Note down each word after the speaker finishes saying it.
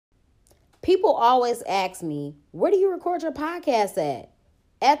People always ask me, where do you record your podcast at?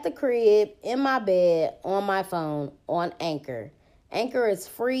 At the crib, in my bed, on my phone, on Anchor. Anchor is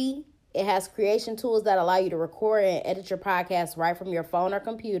free. It has creation tools that allow you to record and edit your podcast right from your phone or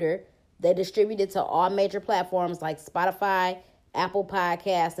computer. They distribute it to all major platforms like Spotify, Apple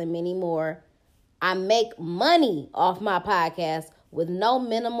Podcasts, and many more. I make money off my podcast with no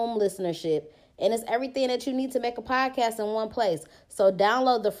minimum listenership. And it's everything that you need to make a podcast in one place. So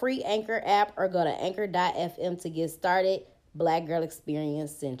download the free Anchor app or go to anchor.fm to get started. Black Girl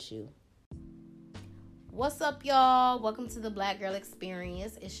Experience sent you. What's up, y'all? Welcome to the Black Girl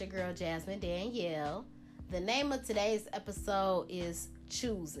Experience. It's your girl, Jasmine Danielle. The name of today's episode is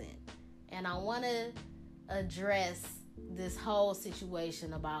Choosin'. And I want to address this whole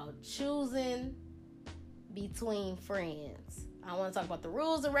situation about choosing between friends. I want to talk about the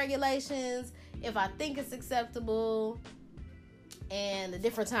rules and regulations, if I think it's acceptable, and the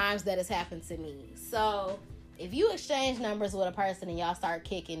different times that it's happened to me. So, if you exchange numbers with a person and y'all start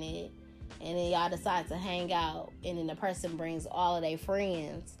kicking it, and then y'all decide to hang out, and then the person brings all of their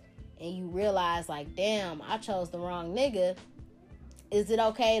friends, and you realize, like, damn, I chose the wrong nigga, is it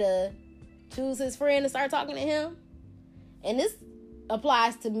okay to choose his friend and start talking to him? And this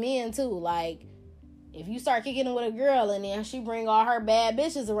applies to men, too. Like, if you start kicking it with a girl and then she bring all her bad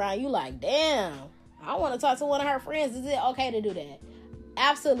bitches around, you like, damn, I want to talk to one of her friends. Is it okay to do that?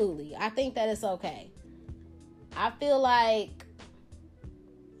 Absolutely. I think that it's okay. I feel like,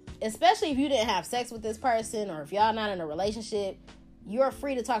 especially if you didn't have sex with this person or if y'all not in a relationship, you're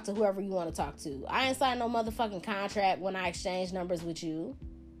free to talk to whoever you want to talk to. I ain't signed no motherfucking contract when I exchange numbers with you.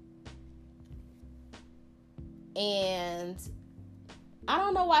 And I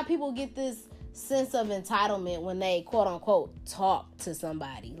don't know why people get this sense of entitlement when they quote unquote talk to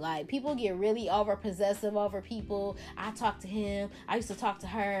somebody. Like, people get really over possessive over people. I talk to him, I used to talk to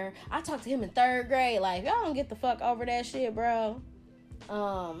her, I talked to him in 3rd grade. Like, y'all don't get the fuck over that shit, bro.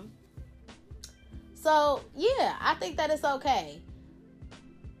 So yeah, I think that it's okay,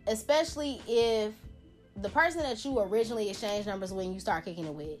 especially if the person that you originally exchanged numbers with, you start kicking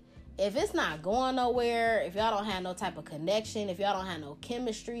it with, if it's not going nowhere, if y'all don't have no type of connection, if y'all don't have no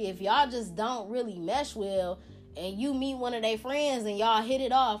chemistry, if y'all just don't really mesh well, and you meet one of their friends and y'all hit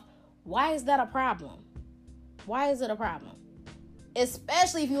it off, why is that a problem? Why is it a problem?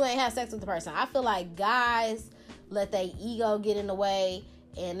 Especially if you ain't have sex with the person. I feel like guys let their ego get in the way,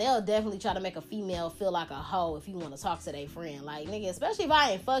 and they'll definitely try to make a female feel like a hoe if you want to talk to their friend. Like, nigga, especially if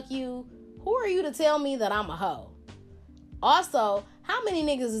I ain't fuck you, who are you to tell me that I'm a hoe? Also, how many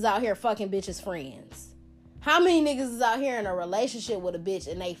niggas is out here fucking bitches' friends? How many niggas is out here in a relationship with a bitch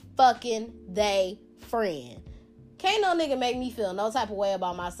and they fucking they friend? Can't no nigga make me feel no type of way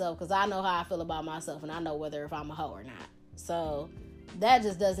about myself, because I know how I feel about myself and I know whether if I'm a hoe or not. So that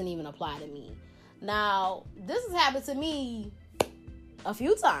just doesn't even apply to me. Now, this has happened to me a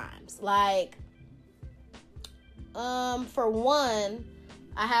few times. Like, for one,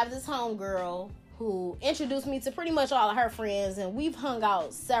 I have this homegirl who introduced me to pretty much all of her friends, and we've hung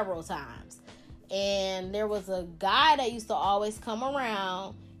out several times. And there was a guy that used to always come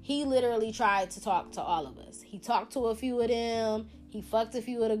around. He literally tried to talk to all of us. He talked to a few of them. He fucked a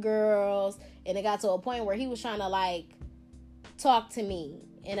few of the girls. And it got to a point where he was trying to, like, talk to me.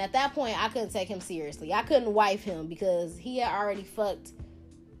 And at that point, I couldn't take him seriously. I couldn't wife him because he had already fucked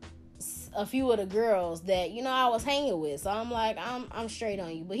a few of the girls that, you know, I was hanging with. So I'm like, I'm straight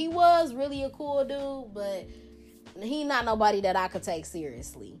on you. But he was really a cool dude, but he not nobody that I could take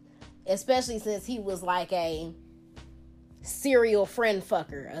seriously. Especially since he was like a serial friend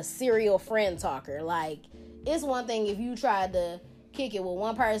fucker, a serial friend talker. Like, it's one thing if you tried to kick it with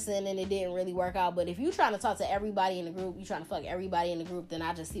one person and it didn't really work out, but if you trying to talk to everybody in the group, you trying to fuck everybody in the group, then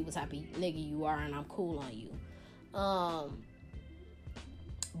I just see what type of nigga you are, and I'm cool on you.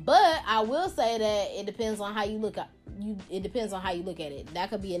 But I will say that it depends on how you look at it depends on how you look at it. That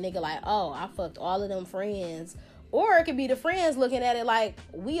could be a nigga like, oh, I fucked all of them friends. Or it could be the friends looking at it like,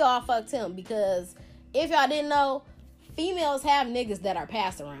 we all fucked him. Because if y'all didn't know, females have niggas that are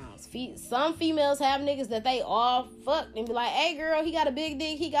pass arounds. Some females have niggas that they all fucked and be like, hey girl, he got a big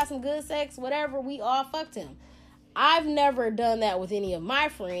dick, he got some good sex, whatever, we all fucked him. I've never done that with any of my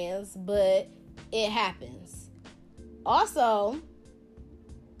friends, but it happens. Also,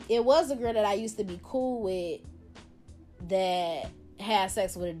 it was a girl that I used to be cool with that had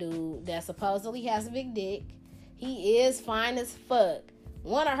sex with a dude that supposedly has a big dick. He is fine as fuck.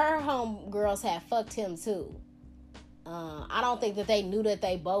 One of her homegirls had fucked him too. I don't think that they knew that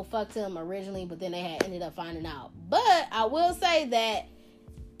they both fucked him originally, but then they had ended up finding out. But I will say that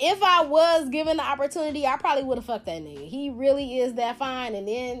if I was given the opportunity, I probably would have fucked that nigga. He really is that fine. And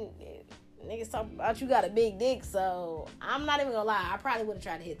then niggas talk about you got a big dick, so I'm not even gonna lie. I probably would have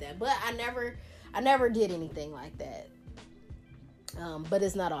tried to hit that, but I never did anything like that. But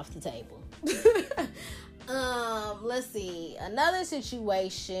it's not off the table. Let's see. Another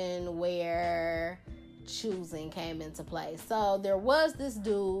situation where choosing came into play. So there was this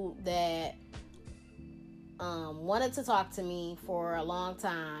dude that wanted to talk to me for a long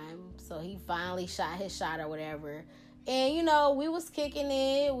time. So he finally shot his shot or whatever. And, you know, we was kicking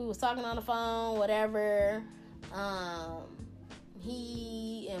it. We was talking on the phone, whatever.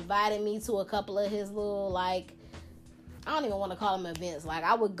 He invited me to a couple of his little, like, I don't even want to call them events. Like,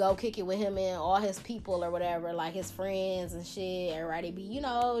 I would go kick it with him and all his people or whatever, like his friends and shit. Everybody be, you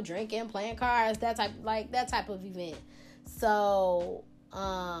know, drinking, playing cards, that type of event. So,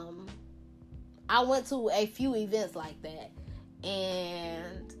 I went to a few events like that.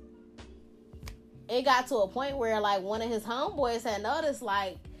 And it got to a point where, like, one of his homeboys had noticed,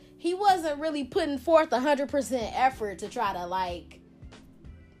 like, he wasn't really putting forth 100% effort to try to, like,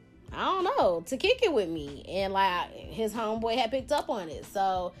 I don't know, to kick it with me. And, like, his homeboy had picked up on it.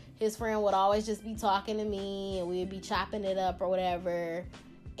 So his friend would always just be talking to me, and we'd be chopping it up or whatever.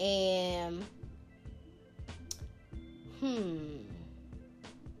 And,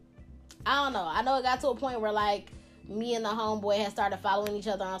 I don't know. I know it got to a point where, like, me and the homeboy had started following each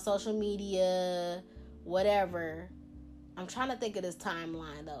other on social media, whatever. I'm trying to think of this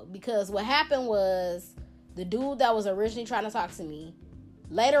timeline, though. Because what happened was, the dude that was originally trying to talk to me,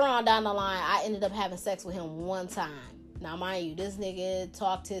 later on down the line, I ended up having sex with him one time. Now, mind you, this nigga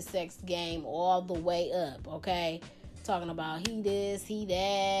talked his sex game all the way up, okay? Talking about he this, he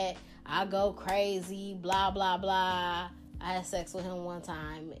that, I go crazy, blah, blah, blah. I had sex with him one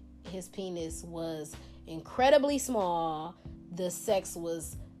time. His penis was incredibly small. The sex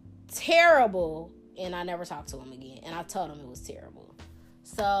was terrible. And I never talked to him again. And I told him it was terrible.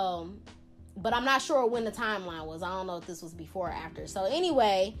 So, but I'm not sure when the timeline was. I don't know if this was before or after. So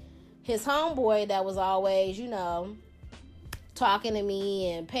anyway, his homeboy that was always, you know, talking to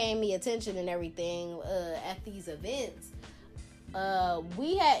me and paying me attention and everything at these events,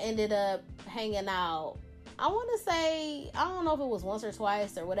 we had ended up hanging out. I want to say, I don't know if it was once or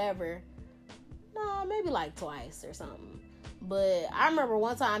twice or whatever. No, maybe like twice or something. But I remember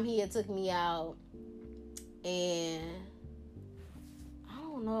one time he had took me out, and I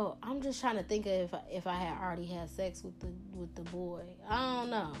don't know. I'm just trying to think of if I had already had sex with the boy. I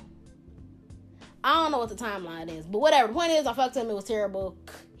don't know. I don't know what the timeline is, but whatever. The point is, I fucked him. It was terrible.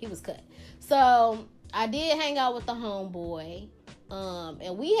 He was cut. So I did hang out with the homeboy,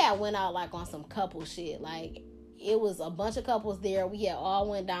 and we had went out like on some couple shit. Like, it was a bunch of couples there. We had all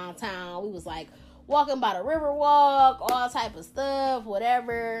went downtown. We was like walking by the river walk, all type of stuff,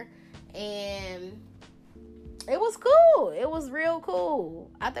 whatever. And it was cool. It was real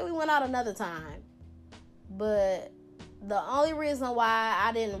cool. I think we went out another time. But the only reason why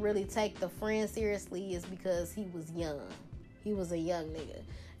I didn't really take the friend seriously is because he was young. He was a young nigga.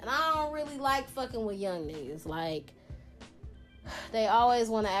 And I don't really like fucking with young niggas. Like, they always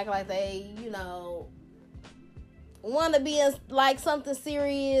want to act like they, you know, want to be in, like, something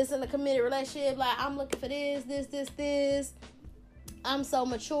serious in a committed relationship. Like, I'm looking for this. I'm so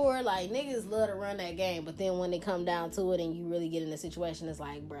mature. Like, niggas love to run that game. But then when they come down to it and you really get in a situation, it's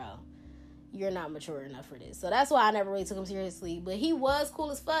like, bro, you're not mature enough for this. So that's why I never really took him seriously. But he was cool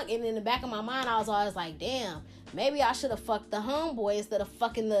as fuck. And in the back of my mind, I was always like, damn, maybe I should have fucked the homeboy instead of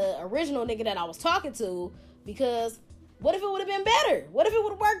fucking the original nigga that I was talking to. Because what if it would have been better? What if it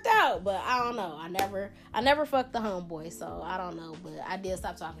would have worked out? But I don't know. I never fucked the homeboy, so I don't know. But I did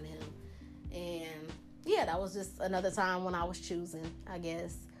stop talking to him. And yeah, that was just another time when I was choosing, I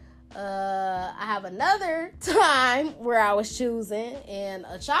guess. I have another time where I was choosing, and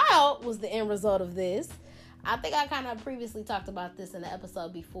a child was the end result of this. I think I kind of previously talked about this in the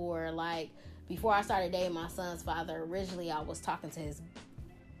episode before. Like, before I started dating my son's father, originally I was talking to his,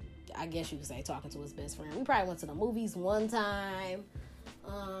 I guess you could say, talking to his best friend. We probably went to the movies one time.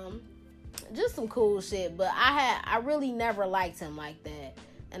 Just some cool shit. But I really never liked him like that.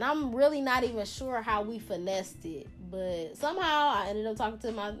 And I'm really not even sure how we finessed it. But somehow I ended up talking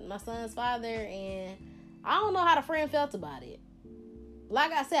to my son's father. And I don't know how the friend felt about it.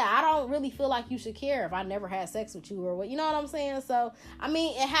 Like I said, I don't really feel like you should care if I never had sex with you or what. You know what I'm saying? So, I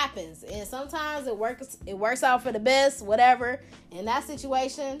mean, it happens. And sometimes it works out for the best, whatever. In that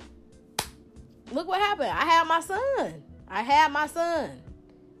situation, look what happened. I had my son.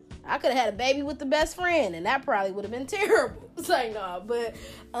 I could have had a baby with the best friend, and that probably would have been terrible. Say no, but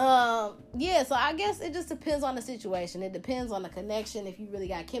yeah. So I guess it just depends on the situation. It depends on the connection. If you really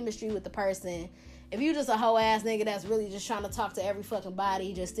got chemistry with the person, If you just a hoe ass nigga that's really just trying to talk to every fucking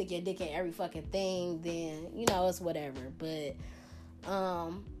body, just stick your dick in every fucking thing, then, you know, it's whatever. But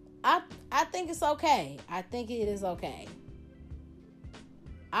I think it's okay. I think it is okay.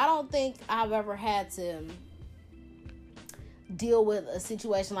 I don't think I've ever had to deal with a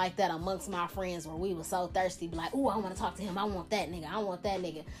situation like that amongst my friends where we were so thirsty, be like, ooh, I want to talk to him. I want that nigga. I want that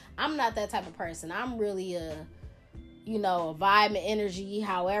nigga. I'm not that type of person. I'm really a vibe and energy,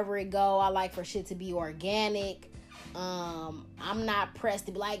 however it go. I like for shit to be organic. I'm not pressed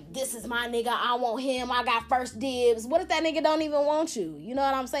to be like, this is my nigga, I want him, I got first dibs. What if that nigga don't even want you? You know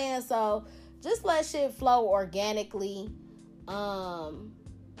what I'm saying? So just let shit flow organically.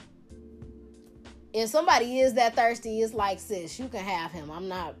 If somebody is that thirsty, it's like, sis, you can have him. I'm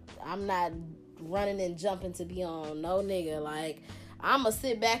not running and jumping to be on no nigga. Like, I'ma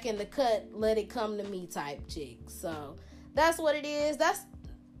sit back in the cut, let it come to me type chick. So that's what it is.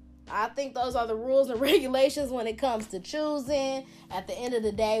 I think those are the rules and regulations when it comes to choosing. At the end of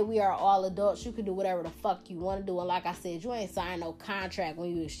the day, we are all adults. You can do whatever the fuck you want to do. And like I said, you ain't signing no contract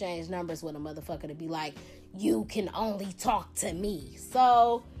when you exchange numbers with a motherfucker to be like, you can only talk to me.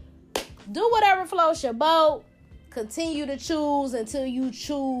 So do whatever floats your boat. Continue to choose until you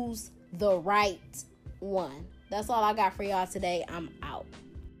choose the right one. That's all I got for y'all today. I'm out.